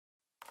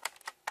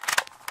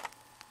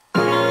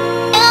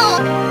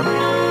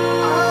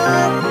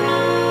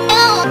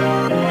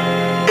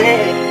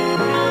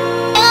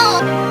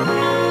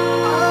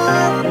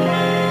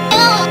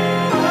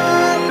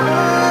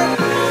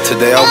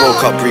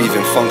woke up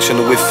breathing,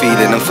 functional with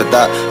feeling, and for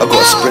that I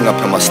got a spring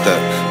up in my step.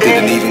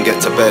 Didn't even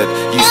get to bed,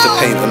 used to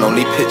paint and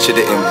only pictured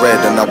it in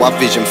red, and now I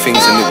vision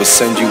things and it would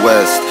send you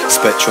west.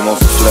 Spectrum of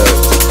the flirt.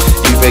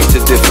 You beg to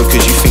differ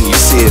cause you think you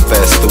see it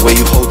best. The way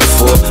you hold the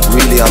fort,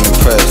 really I'm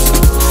impressed.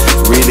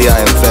 Really I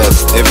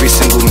invest, every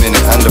single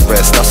minute and the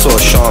rest. I saw a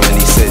shaman,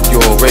 he said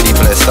you're already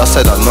blessed. I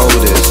said I know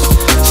this,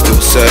 still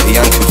 30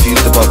 and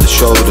confused above the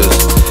shoulders.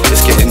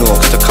 It's getting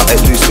orcs, to cut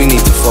it loose we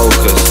need to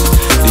focus.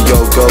 The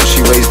yo girl,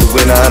 she raised a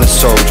winner and a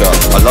soldier.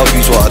 I love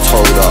you's what I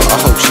told her, I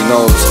hope she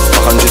knows.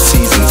 100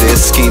 seasons here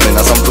scheming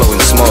as I'm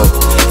blowing smoke.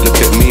 Look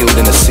at me all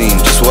in a scene,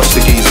 just watch the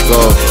geezer go.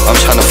 I'm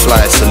trying to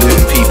fly,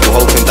 saluting people,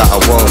 hoping that I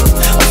won't.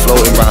 I'm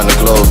floating round the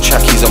globe,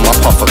 trackies on my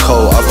puffer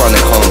coat, I run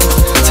it home.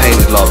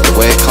 Tainted love, the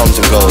way it comes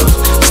and goes.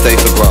 Stay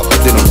for grub, I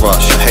didn't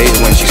rush, I hate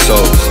it when she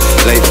sows.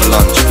 Late for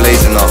lunch,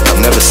 blazing up,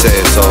 I never say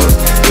it's over.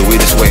 Yeah,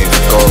 we're just waiting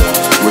for gold.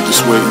 We're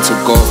just waiting to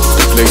go.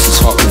 The place is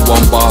hot with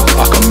one bar,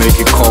 I can make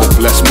it cold.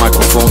 Bless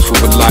microphones for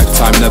a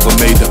lifetime, never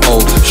made it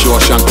old.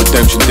 Shawshank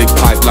Redemption, dig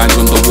pipelines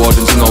under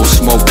wardens, no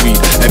smoke weed.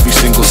 Every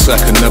single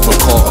second, never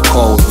caught a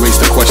cold.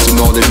 Raised the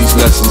question, all of these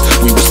lessons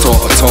we was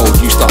taught or told.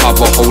 Used to have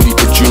a holy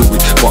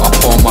jewelry, but I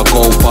pour my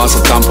gold bars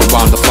a damp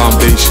around the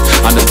foundation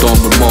and the dawn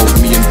remote.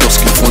 Me and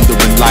Duskee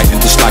thundering lightning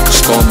just like a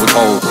storm would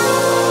hold.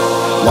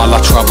 While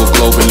I travel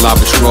globe in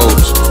lavish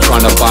robes,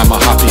 trying to buy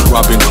my happy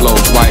grabbing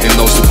clothes, writing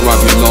loads to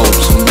grab your lobes.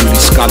 I'm really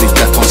scally,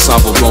 death on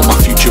Savile Row. My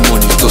future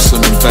money's just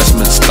some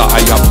investments that I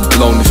haven't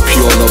blown. It's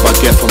pure love I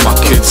get from my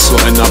kids,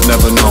 something I've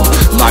never known.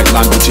 Light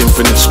language,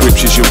 infinite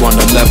scriptures, you're on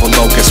a level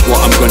low. Guess what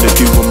I'm gonna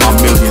do with my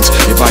millions?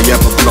 If I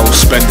ever blow,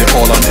 spend it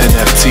all on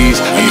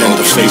NFTs. And then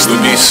the face to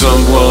be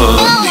someone.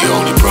 The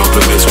only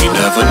problem is we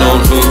never know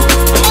who.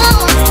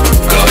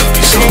 Gotta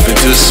be something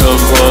to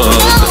someone.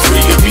 The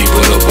freeing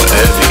people of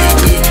whatever you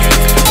do.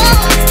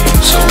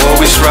 So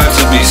always strive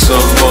to be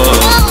someone.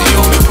 The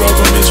only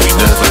problem is we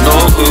never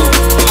know who.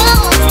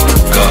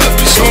 Gotta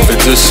be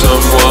something to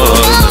someone.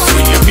 The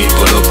freeing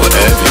people of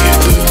whatever you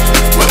do.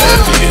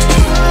 Whatever you do.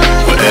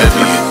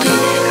 Whatever you do.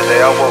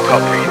 Today I woke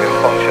up breathing,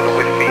 functional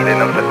with feeling,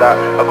 and for that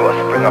I got a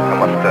spring up in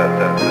my step.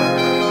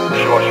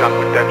 Shawshank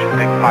Redemption,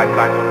 dig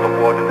pipelines under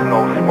wardens,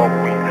 no smoke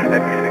weed.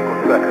 Every single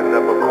second,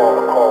 never caught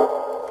a call.